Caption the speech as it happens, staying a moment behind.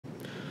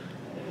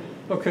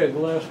Okay, the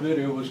last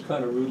video was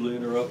kind of rudely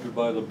interrupted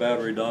by the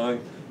battery dying,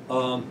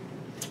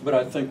 but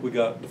I think we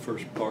got the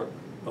first part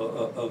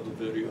of the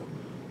video.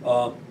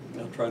 I'll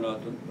try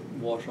not to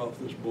wash off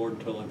this board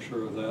until I'm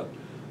sure of that.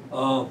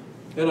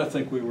 And I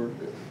think we were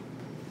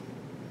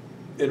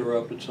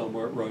interrupted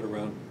somewhere right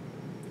around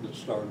the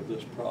start of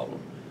this problem.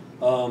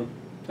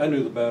 I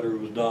knew the battery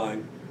was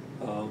dying,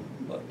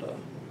 but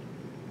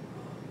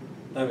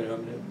I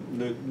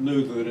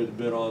knew that it had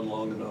been on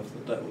long enough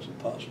that that was a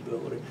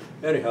possibility.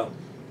 Anyhow,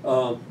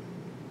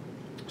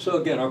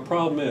 so again, our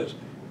problem is,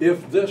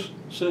 if this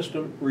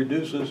system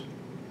reduces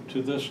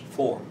to this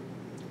form,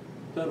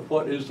 then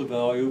what is the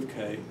value of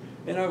K?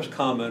 And I was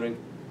commenting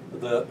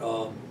that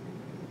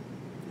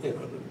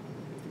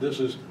this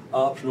is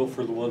optional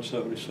for the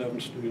 177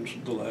 students.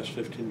 The last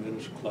 15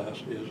 minutes of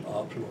class is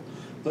optional,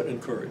 but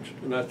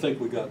encouraged. And I think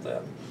we got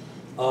that.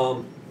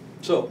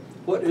 So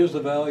what is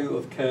the value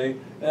of K?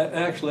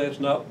 Actually, it's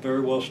not very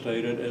well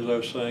stated, as I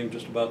was saying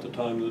just about the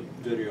time the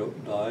video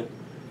died.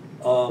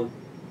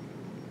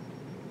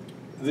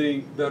 The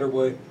better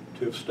way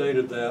to have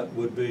stated that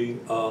would be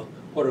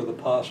what are the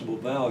possible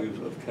values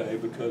of K,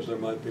 because there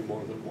might be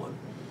more than one.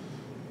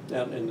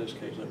 And in this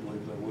case, I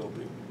believe there will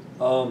be.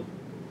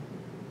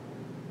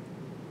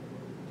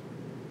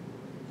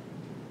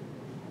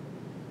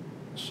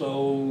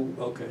 So,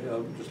 okay,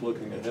 I'm just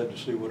looking ahead to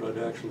see what I'd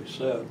actually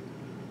said.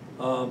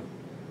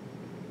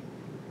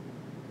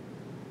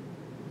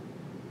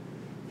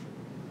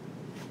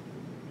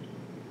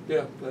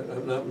 Yeah,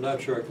 I'm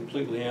not sure I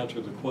completely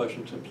answered the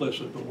question. It's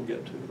implicit, but we'll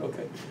get to it.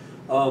 Okay.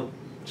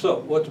 So,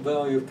 what's the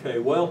value of K?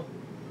 Well,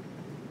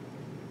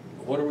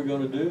 what are we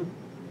going to do?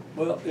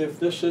 Well, if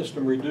this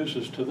system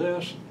reduces to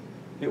this,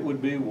 it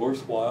would be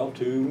worthwhile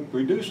to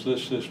reduce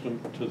this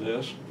system to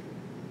this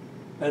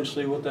and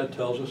see what that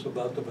tells us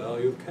about the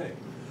value of K.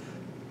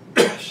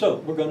 So,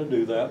 we're going to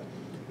do that.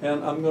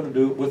 And I'm going to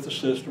do it with the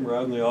system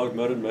rather than the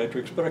augmented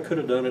matrix, but I could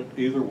have done it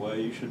either way.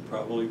 You should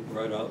probably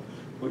write out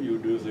what you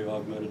would do with the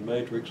augmented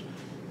matrix.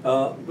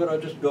 But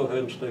I'll just go ahead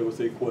and stay with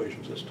the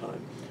equations this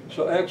time.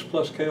 So x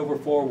plus k over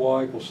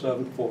 4y equals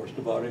 7/4,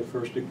 dividing the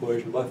first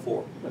equation by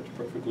 4. That's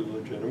perfectly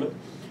legitimate.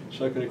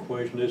 Second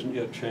equation isn't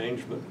yet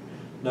changed, but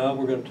now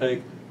we're going to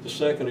take the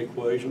second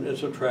equation and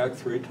subtract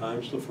 3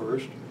 times the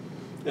first,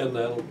 and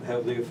that'll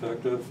have the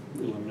effect of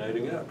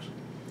eliminating x.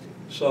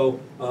 So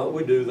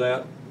we do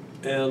that,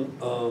 and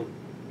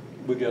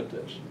we get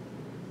this.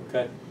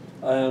 Okay?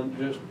 And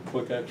just a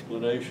quick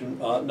explanation.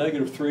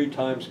 Negative 3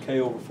 times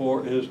k over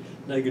 4 is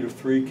negative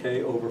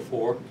 3k over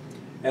 4.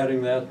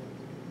 Adding that,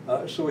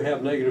 so we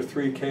have negative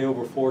 3k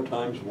over 4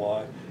 times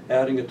y.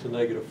 Adding it to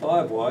negative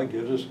 5y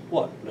gives us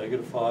what?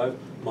 Negative 5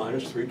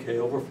 minus 3k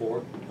over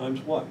 4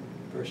 times y.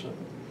 Very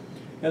simple.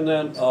 And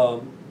then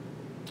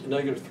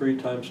negative 3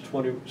 times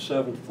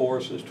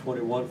 27/4 is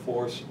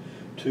 21/4.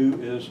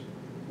 2 is,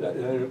 that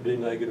would be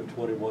negative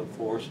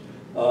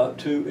 21/4.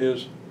 2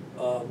 is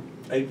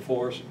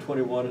 8/4,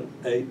 21 and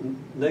 8.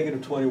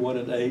 Negative 21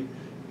 and 8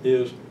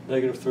 is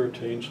negative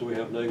 13, so we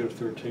have negative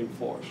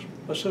 13/4.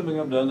 Assuming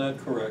I've done that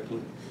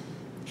correctly,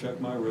 check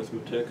my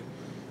arithmetic.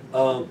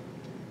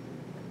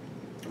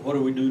 What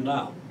do we do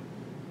now?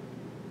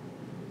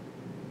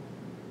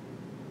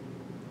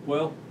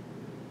 Well,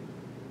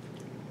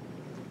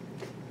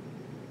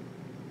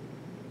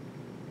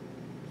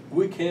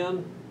 we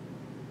can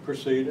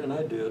proceed, and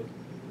I did,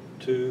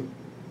 to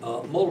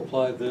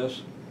multiply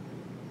this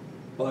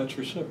by its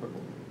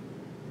reciprocal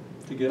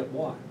to get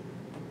y,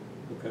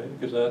 okay?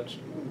 Because that's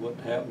what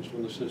happens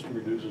when the system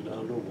reduces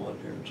down to 1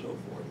 here and so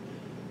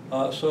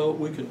forth. So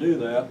we can do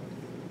that.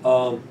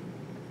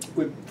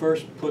 We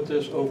first put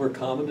this over a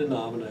common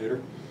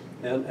denominator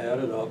and add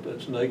it up.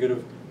 That's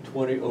negative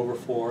 20 over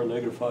 4,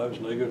 negative 5 is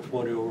negative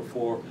 20 over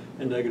 4,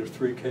 and negative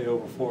 3k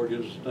over 4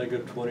 gives us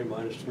negative 20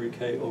 minus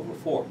 3k over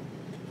 4.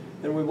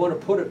 And we want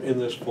to put it in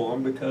this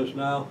form because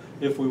now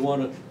if we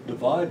want to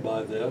divide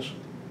by this,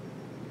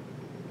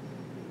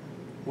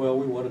 well,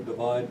 we want to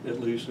divide, at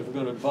least if we're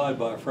going to divide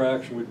by a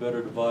fraction, we'd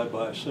better divide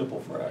by a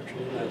simple fraction,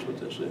 and that's what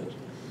this is.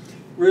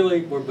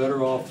 Really, we're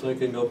better off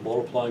thinking of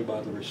multiplying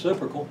by the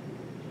reciprocal,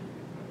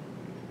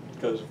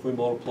 because if we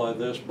multiply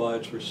this by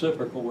its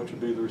reciprocal, which would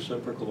be the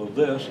reciprocal of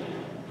this,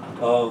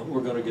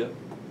 we're going to get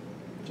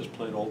just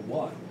plain old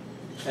y.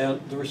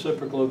 And the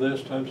reciprocal of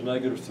this times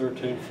negative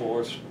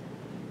 13/4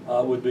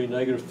 would be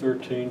negative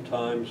 13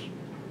 times,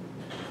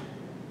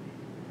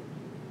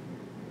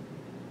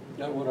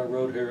 now what I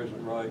wrote here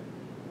isn't right,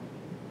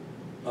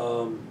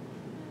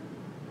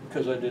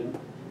 because I didn't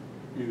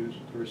use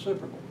the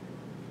reciprocal.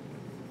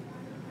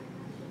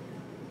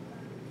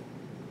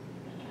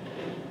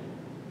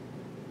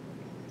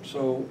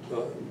 So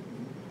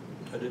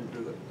I didn't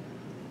do it.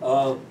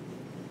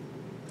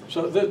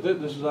 So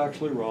this is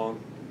actually wrong,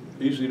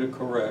 easy to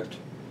correct.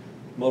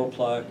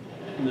 Multiply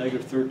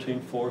negative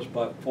 13/4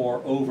 by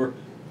 4 over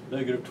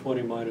negative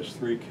 20 minus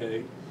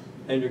 3k,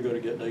 and you're going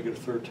to get negative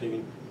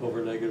 13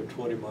 over negative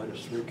 20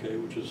 minus 3k,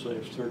 which is the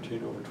same as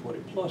 13 over 20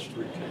 plus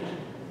 3k.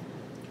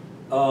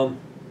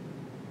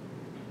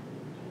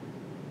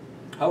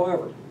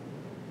 However,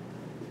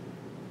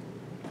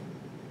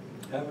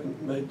 having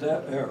made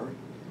that error,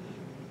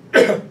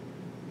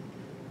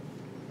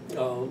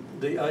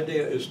 the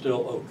idea is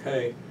still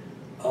okay,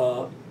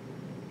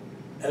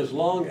 as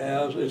long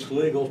as it's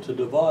legal to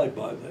divide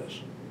by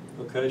this.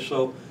 Okay,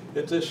 so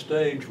at this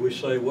stage we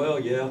say, well,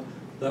 yeah,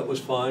 that was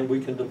fine,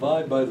 we can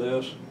divide by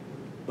this,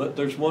 but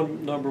there's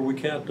one number we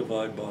can't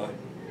divide by,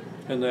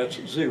 and that's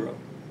 0.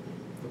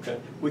 Okay,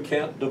 we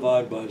can't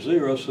divide by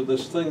 0, so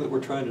this thing that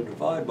we're trying to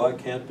divide by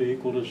can't be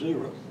equal to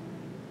 0.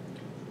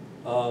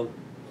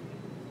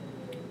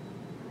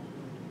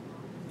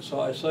 So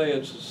I say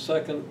it's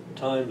second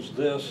times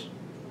this.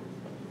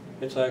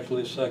 It's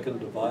actually second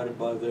divided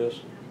by this.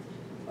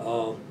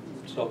 So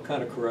I'll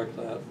kind of correct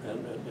that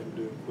and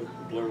do a quick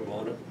blurb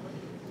on it.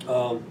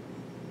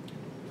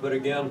 But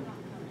again,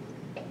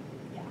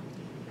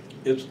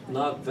 it's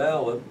not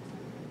valid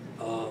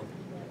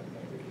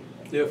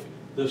if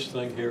this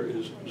thing here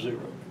is 0.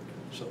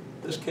 So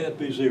this can't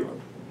be 0.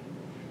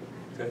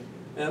 Okay,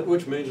 and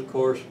which means, of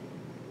course,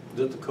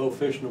 that the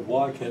coefficient of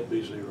y can't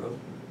be 0.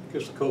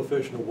 Because the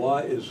coefficient of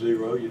y is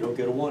 0, you don't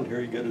get a 1 here,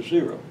 you get a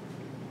 0.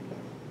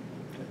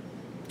 Okay.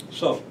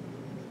 So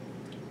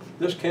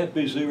this can't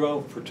be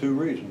 0 for two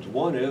reasons.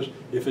 One is,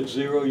 if it's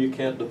 0, you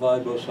can't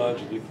divide both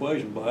sides of the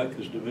equation by it,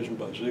 because division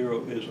by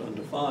 0 is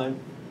undefined.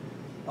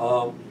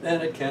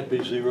 And it can't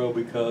be 0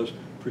 because,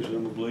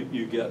 presumably,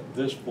 you get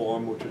this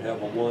form, which would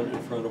have a 1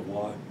 in front of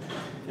y.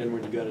 And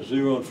when you got a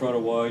 0 in front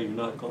of y, you're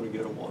not going to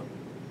get a 1.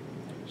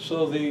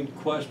 So the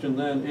question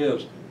then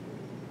is,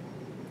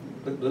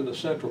 the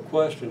central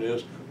question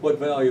is, what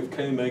value of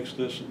k makes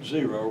this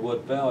 0, or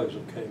what values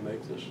of k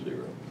make this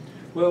 0?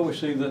 Well, we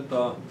see that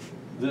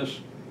this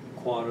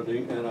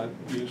quantity, and I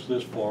use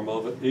this form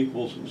of it,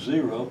 equals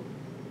 0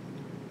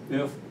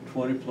 if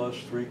 20 plus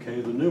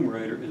 3k, the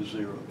numerator, is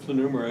 0. If the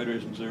numerator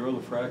isn't 0,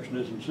 the fraction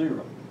isn't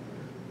 0.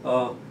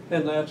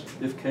 And that's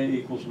if k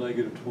equals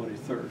negative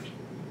 20/3.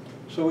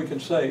 So we can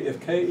say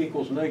if k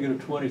equals negative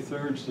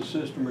 20/3, the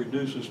system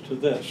reduces to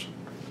this.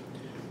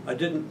 I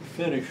didn't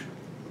finish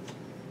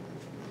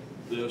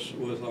this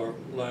with our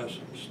last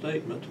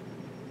statement,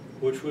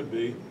 which would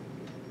be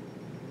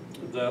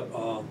that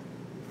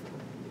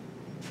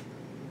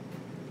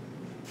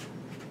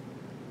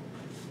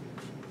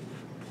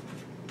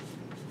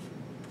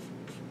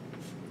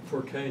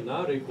for k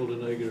not equal to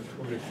negative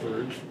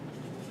 20/3,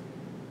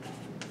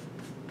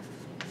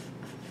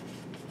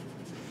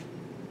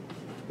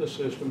 the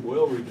system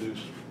will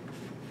reduce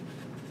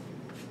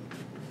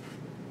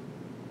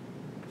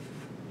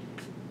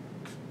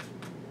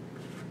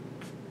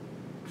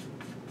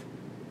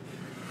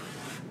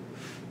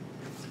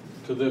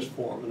to this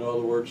form. In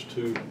other words,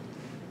 to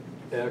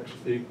x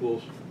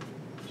equals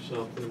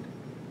something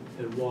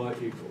and y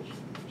equals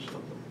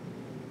something.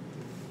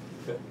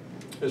 Okay.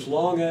 As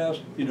long as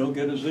you don't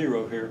get a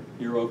 0 here,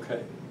 you're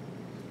okay.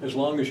 As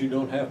long as you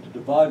don't have to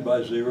divide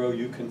by 0,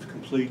 you can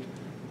complete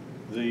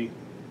the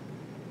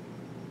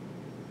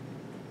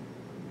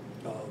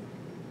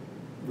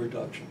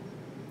reduction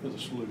of the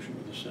solution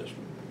of the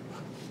system.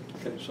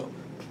 Okay, so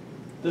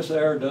this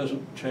error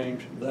doesn't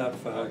change that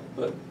fact,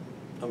 but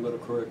I'm going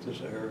to correct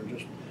this error and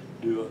just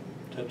do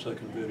a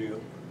 10-second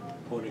video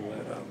pointing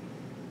that out.